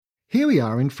Here we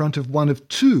are in front of one of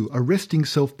two arresting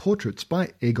self-portraits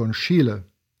by Egon Schiele.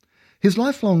 His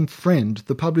lifelong friend,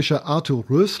 the publisher Arthur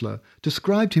Rösler,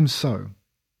 described him so: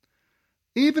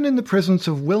 "Even in the presence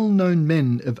of well-known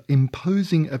men of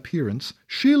imposing appearance,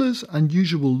 Schiele's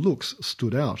unusual looks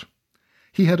stood out.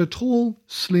 He had a tall,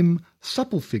 slim,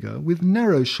 supple figure with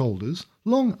narrow shoulders,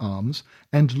 long arms,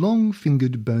 and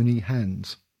long-fingered bony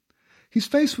hands. His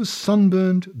face was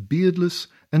sunburned, beardless,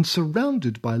 and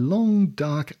surrounded by long,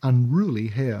 dark, unruly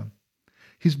hair.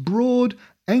 His broad,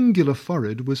 angular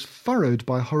forehead was furrowed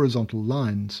by horizontal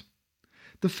lines.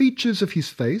 The features of his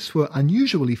face were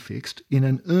unusually fixed in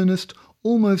an earnest,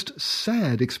 almost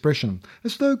sad expression,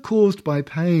 as though caused by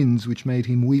pains which made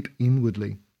him weep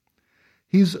inwardly.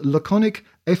 His laconic,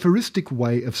 aphoristic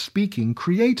way of speaking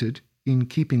created, in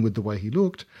keeping with the way he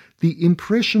looked, the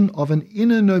impression of an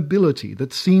inner nobility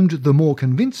that seemed the more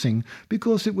convincing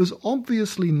because it was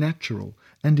obviously natural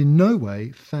and in no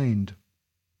way feigned."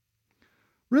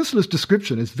 Rösler's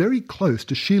description is very close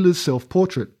to Schiele's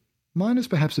self-portrait, minus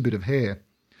perhaps a bit of hair.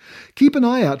 Keep an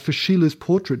eye out for Schiele's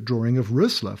portrait drawing of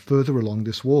Rösler further along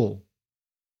this wall.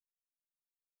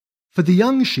 For the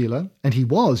young Schiele, and he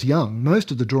was young,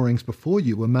 most of the drawings before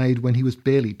you were made when he was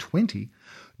barely 20,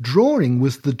 drawing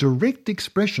was the direct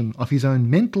expression of his own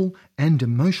mental and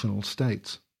emotional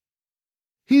states.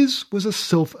 His was a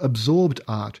self-absorbed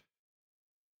art.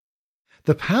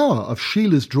 The power of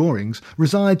Schiele's drawings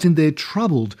resides in their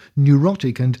troubled,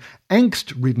 neurotic and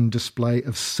angst-ridden display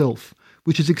of self,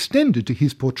 which is extended to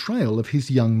his portrayal of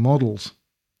his young models.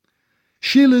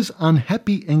 Schiele's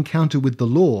unhappy encounter with the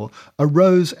law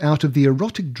arose out of the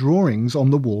erotic drawings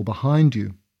on the wall behind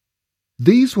you.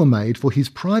 These were made for his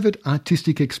private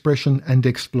artistic expression and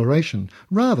exploration,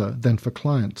 rather than for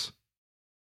clients.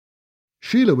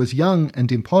 Schiele was young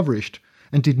and impoverished,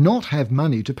 and did not have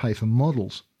money to pay for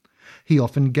models. He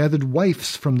often gathered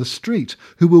waifs from the street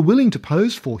who were willing to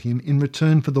pose for him in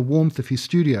return for the warmth of his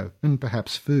studio, and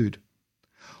perhaps food.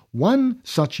 One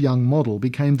such young model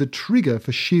became the trigger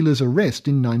for Schiele's arrest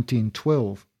in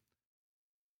 1912.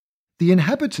 The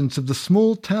inhabitants of the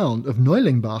small town of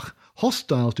Neulengbach,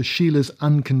 hostile to Schiele's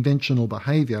unconventional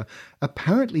behaviour,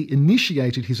 apparently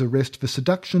initiated his arrest for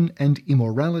seduction and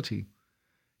immorality.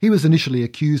 He was initially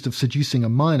accused of seducing a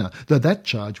minor, though that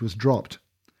charge was dropped.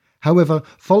 However,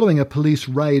 following a police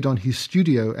raid on his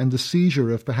studio and the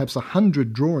seizure of perhaps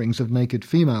 100 drawings of naked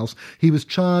females, he was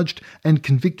charged and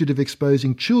convicted of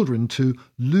exposing children to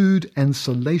lewd and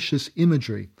salacious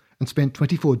imagery and spent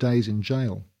 24 days in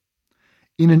jail.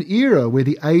 In an era where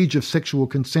the age of sexual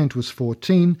consent was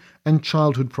 14 and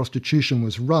childhood prostitution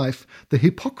was rife, the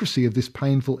hypocrisy of this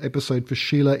painful episode for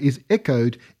Schiele is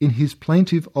echoed in his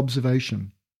plaintive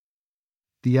observation: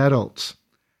 "The adults,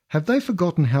 have they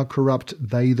forgotten how corrupt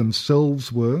they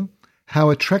themselves were, how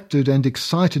attracted and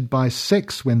excited by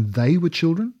sex when they were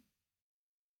children?